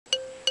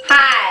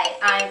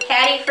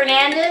Patty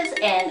Fernandez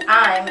and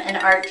I'm an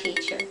art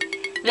teacher.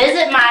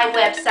 Visit my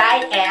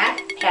website at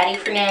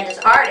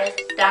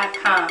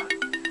pattyfernandezartist.com.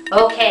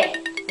 Okay,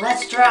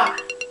 let's draw.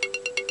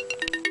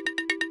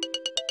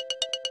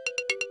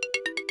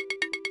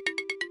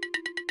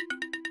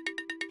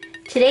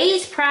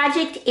 Today's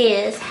project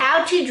is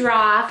how to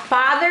draw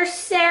Father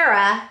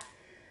Serra,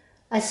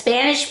 a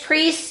Spanish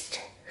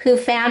priest who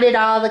founded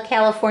all the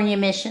California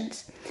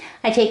missions.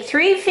 I take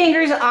 3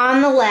 fingers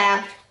on the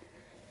left,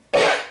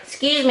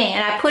 excuse me,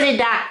 and I put a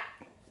dot.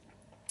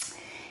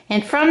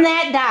 And from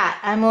that dot,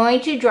 I'm going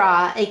to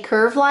draw a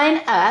curved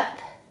line up,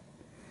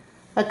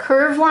 a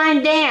curved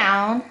line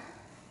down,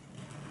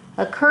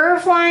 a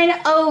curved line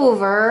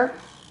over,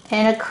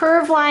 and a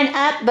curved line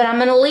up, but I'm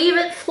going to leave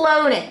it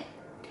floating.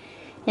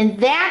 And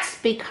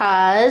that's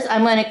because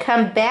I'm going to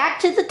come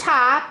back to the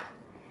top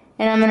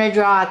and I'm going to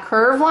draw a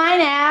curved line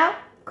out,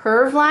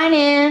 curved line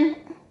in,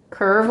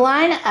 curved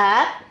line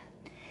up,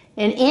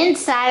 and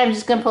inside I'm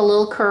just going to put a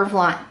little curved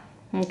line.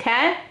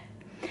 Okay?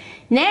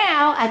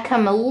 Now I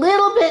come a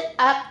little bit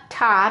up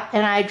top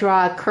and I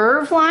draw a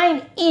curved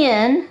line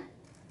in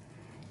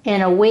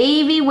and a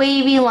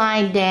wavy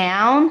line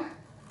down,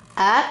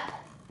 up,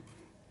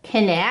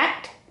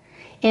 connect.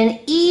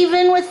 And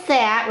even with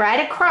that,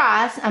 right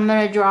across, I'm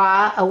going to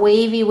draw a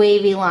wavy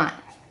line.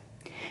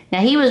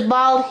 Now he was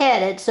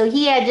bald-headed, so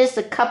he had just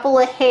a couple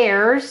of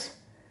hairs,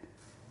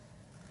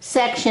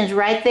 sections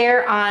right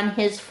there on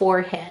his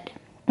forehead.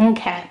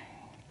 Okay.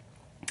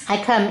 I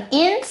come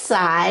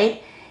inside,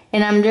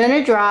 and I'm going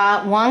to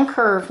draw one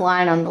curved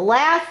line on the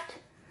left,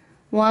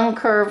 one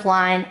curved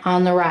line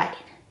on the right.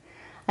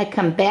 I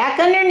come back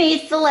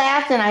underneath the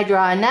left, and I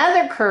draw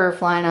another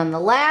curved line on the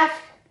left,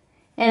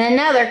 and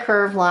another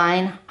curved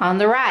line on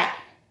the right.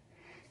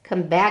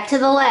 Come back to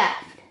the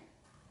left.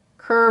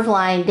 Curved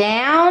line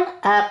down,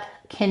 up,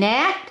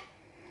 connect.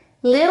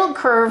 Little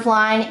curved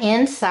line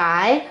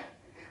inside.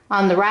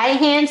 On the right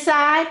hand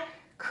side,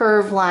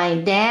 curved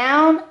line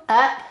down,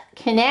 up,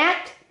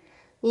 connect.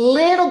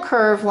 Little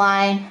curved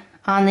line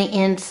on the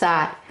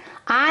inside.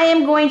 I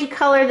am going to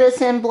color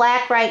this in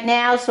black right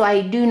now so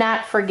I do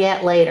not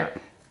forget later.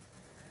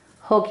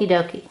 Okie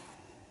dokie.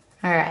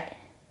 All right.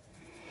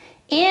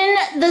 In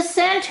the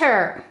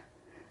center,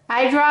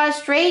 I draw a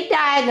straight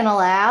diagonal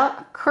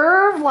out,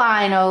 curved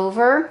line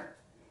over,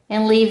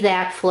 and leave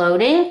that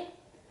floating.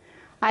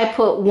 I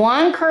put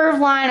one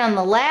curved line on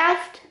the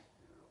left,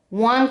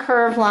 one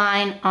curved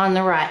line on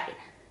the right.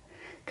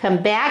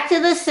 Come back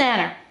to the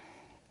center.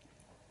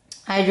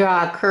 I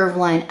draw a curved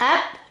line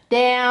up,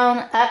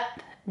 down,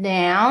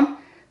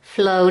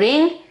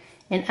 floating,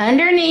 and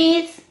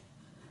underneath,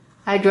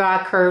 I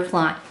draw a curved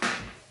line.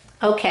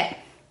 Okay.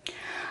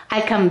 I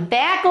come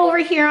back over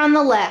here on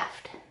the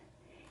left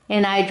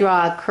and I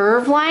draw a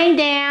curved line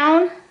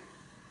down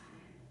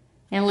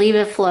and leave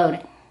it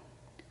floating.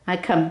 I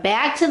come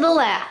back to the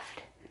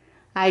left.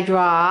 I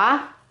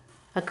draw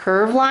a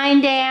curved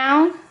line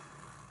down,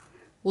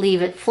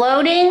 leave it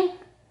floating,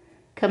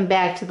 come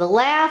back to the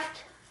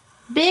left,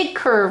 big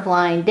curved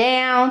line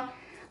down,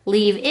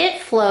 leave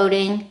it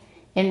floating,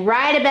 and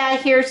right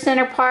about here,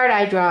 center part,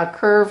 I draw a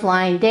curved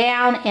line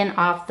down and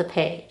off the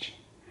page.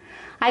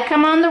 I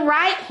come on the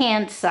right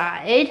hand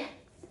side.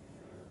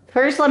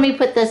 First, let me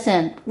put this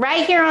in.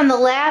 Right here on the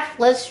left,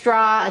 let's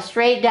draw a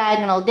straight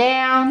diagonal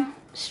down,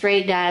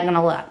 straight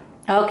diagonal up.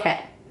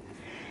 Okay.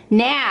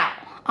 Now,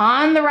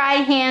 on the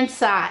right hand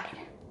side,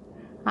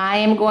 I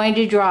am going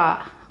to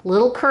draw a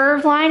little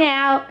curved line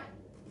out,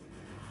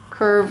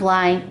 curved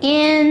line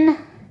in,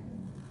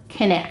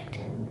 connect.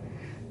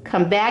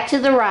 Come back to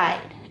the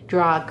right.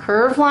 Draw a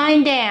curved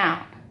line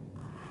down,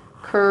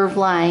 curved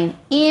line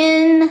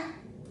in,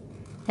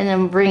 and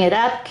then bring it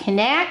up,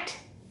 connect.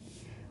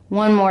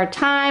 One more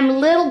time,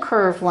 little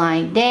curved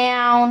line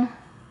down,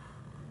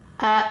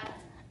 up,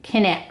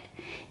 connect.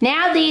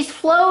 Now these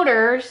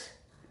floaters,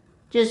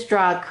 just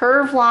draw a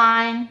curved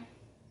line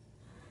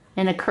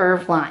and a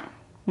curved line,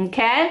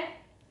 okay?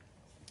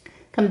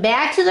 Come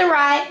back to the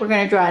right, we're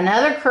going to draw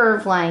another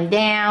curved line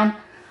down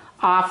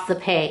off the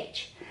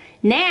page.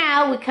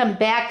 Now we come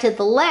back to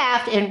the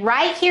left, and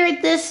right here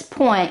at this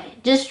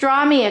point, just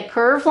draw me a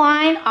curved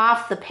line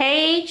off the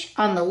page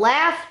on the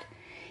left,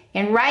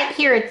 and right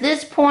here at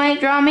this point,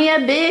 draw me a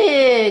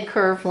big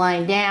curved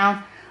line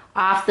down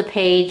off the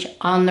page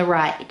on the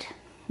right.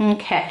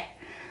 Okay,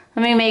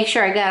 let me make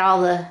sure I got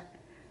all the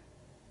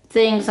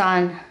things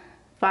on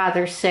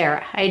Father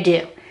Serra. I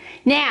do.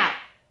 Now,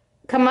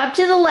 come up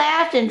to the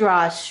left and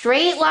draw a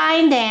straight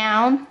line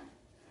down.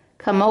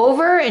 Come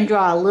over and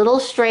draw a little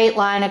straight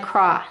line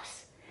across.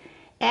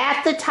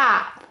 At the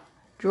top,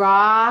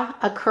 draw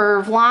a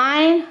curved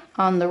line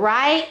on the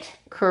right,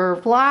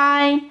 curved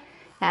line.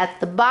 At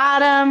the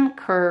bottom,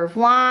 curved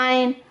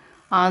line.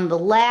 On the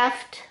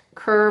left,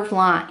 curved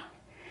line.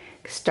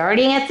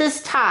 Starting at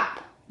this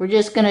top, we're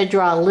just going to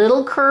draw a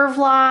little curved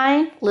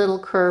line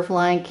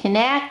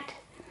connect,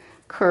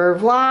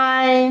 curved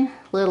line,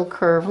 little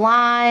curved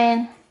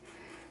line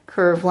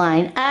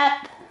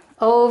up,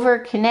 over,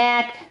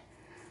 connect,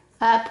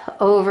 up,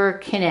 over,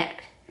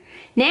 connect.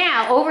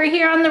 Now, over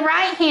here on the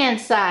right-hand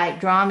side,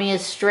 draw me a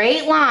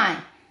straight line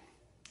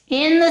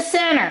in the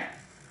center.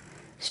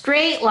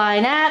 Straight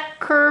line up,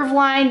 curve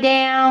line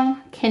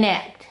down,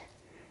 connect.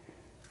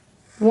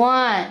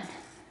 1,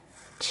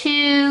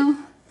 2,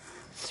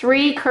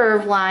 3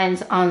 curve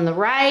lines on the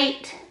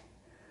right.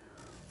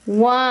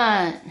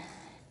 1,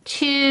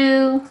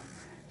 2,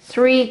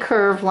 3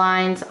 curve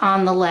lines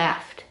on the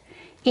left.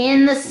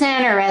 In the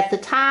center at the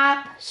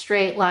top,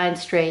 straight line,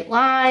 straight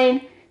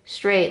line,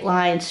 straight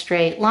line,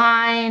 straight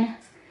line,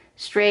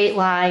 straight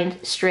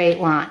line, straight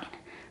line.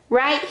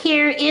 Right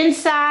here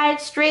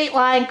inside, straight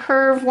line,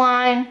 curve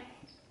line,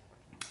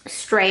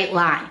 straight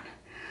line.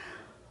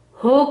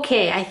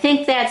 Okay, I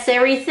think that's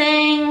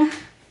everything.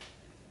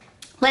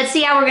 Let's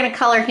see how we're going to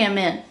color him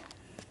in.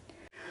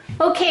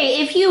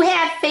 Okay, if you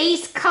have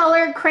face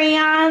colored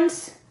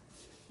crayons,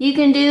 you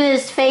can do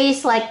his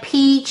face like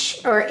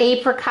peach or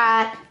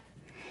apricot.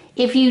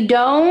 If you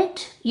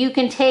don't, you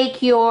can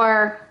take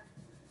your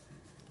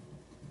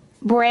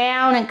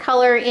brown and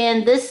color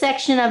in this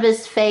section of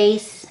his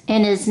face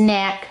and his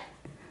neck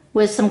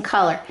with some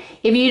color.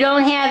 If you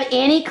don't have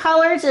any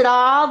colors at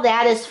all,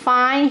 that is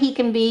fine. He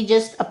can be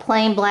just a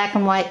plain black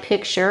and white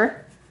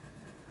picture.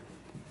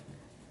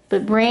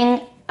 But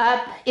bring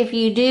up, if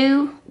you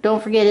do,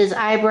 don't forget his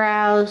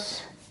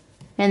eyebrows,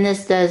 and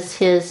this does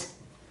his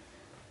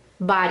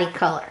body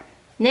color.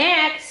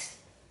 Next,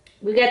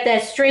 we got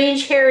that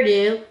strange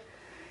hairdo.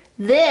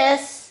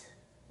 This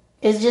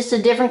is just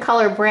a different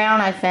color brown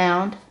I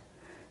found.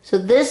 So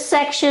this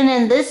section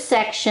and this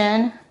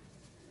section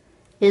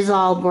is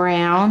all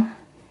brown.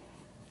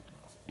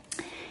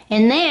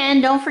 And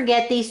then don't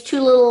forget these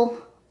two little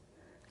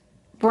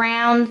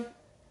brown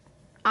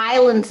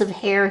islands of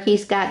hair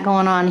he's got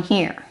going on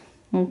here.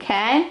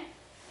 Okay?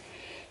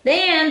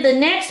 Then the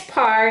next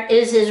part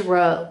is his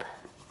robe.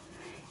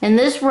 And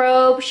this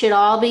robe should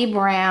all be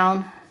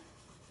brown.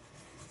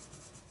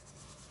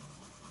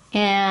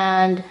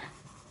 And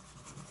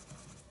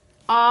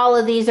all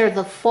of these are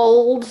the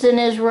folds in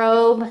his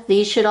robe.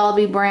 These should all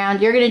be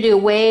brown. You're going to do a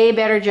way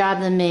better job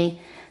than me.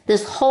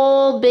 This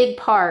whole big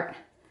part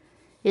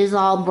is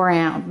all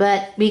brown.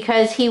 But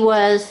because he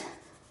was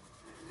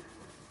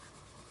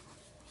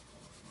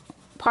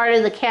part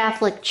of the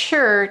Catholic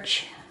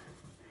Church,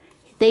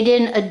 they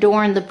didn't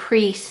adorn the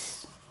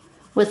priests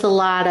with a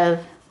lot of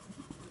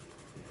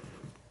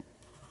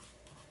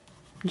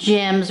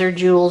gems or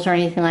jewels or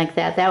anything like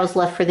that. That was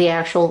left for the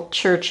actual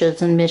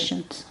churches and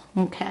missions.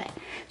 Okay.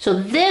 So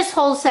this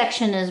whole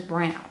section is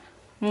brown.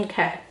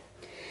 Okay.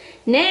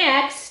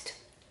 Next,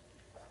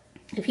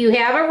 if you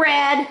have a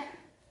red,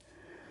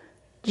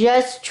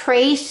 just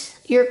trace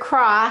your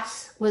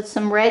cross with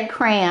some red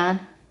crayon.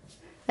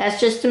 That's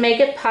just to make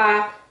it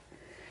pop.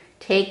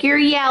 Take your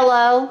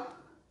yellow,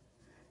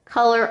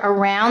 color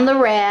around the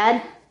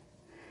red,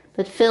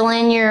 but fill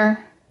in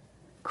your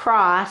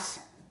cross,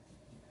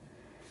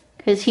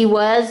 because he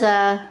was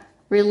a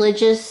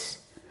religious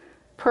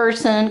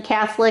person,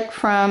 Catholic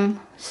from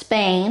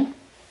Spain.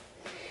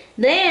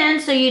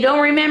 Then, so you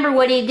don't remember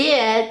what he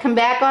did, come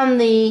back on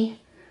the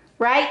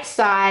right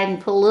side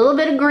and put a little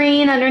bit of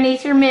green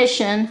underneath your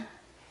mission.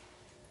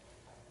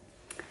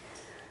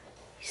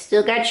 You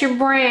still got your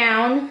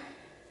brown.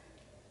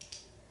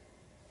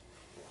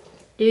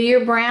 Do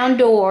your brown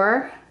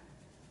door.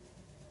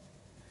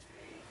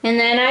 And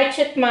then I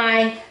took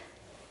my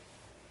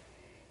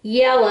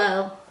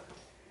yellow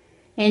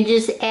and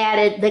just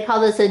added, they call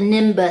this a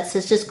nimbus.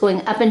 It's just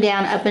going up and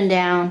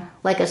down,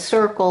 like a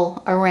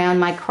circle around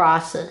my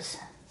crosses.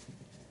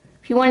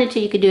 If you wanted to,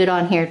 you could do it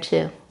on here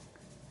too.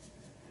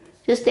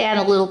 Just add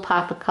a little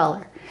pop of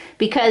color.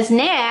 Because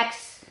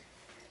next,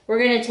 we're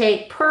going to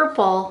take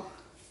purple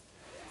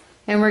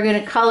and we're going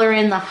to color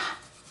in the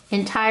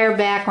entire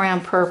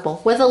background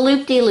purple with a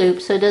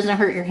loop-de-loop so it doesn't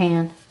hurt your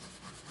hand.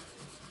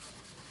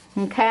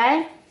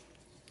 Okay?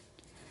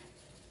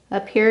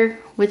 Up here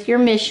with your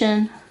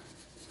mission.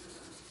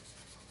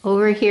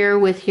 Over here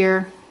with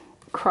your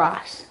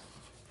cross.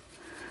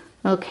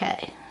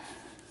 Okay.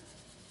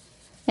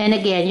 And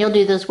again, you'll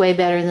do this way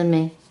better than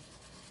me.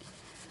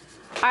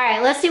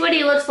 Alright, let's see what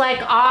he looks like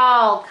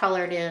all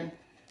colored in.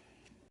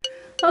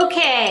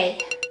 Okay,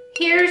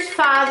 here's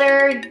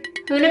Father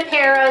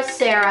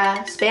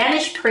Serra,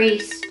 Spanish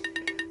priest,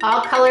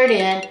 all colored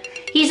in.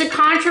 He's a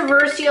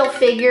controversial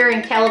figure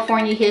in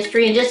California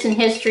history and just in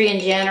history in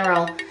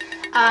general.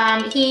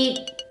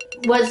 He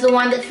was the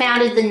one that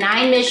founded the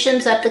 9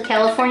 missions up the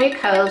California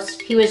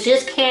coast. He was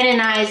just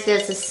canonized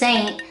as a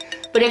saint.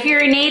 But if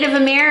you're a Native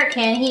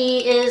American,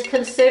 he is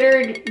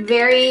considered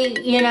very,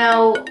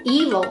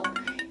 evil,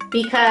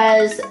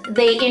 because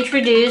they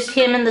introduced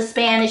him and the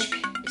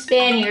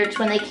Spaniards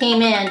when they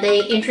came in.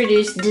 They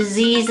introduced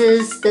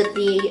diseases that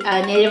the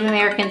Native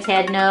Americans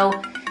had no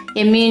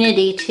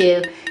immunity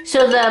to.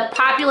 So the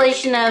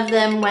population of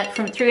them went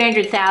from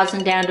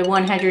 300,000 down to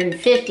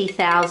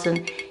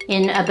 150,000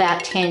 in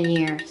about 10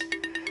 years.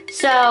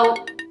 So,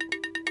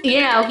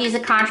 he's a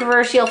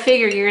controversial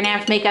figure. You're going to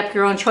have to make up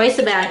your own choice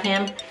about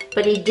him.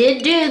 But he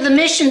did do the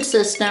mission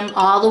system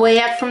all the way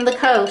up from the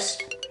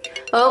coast.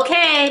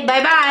 Okay,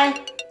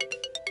 bye-bye.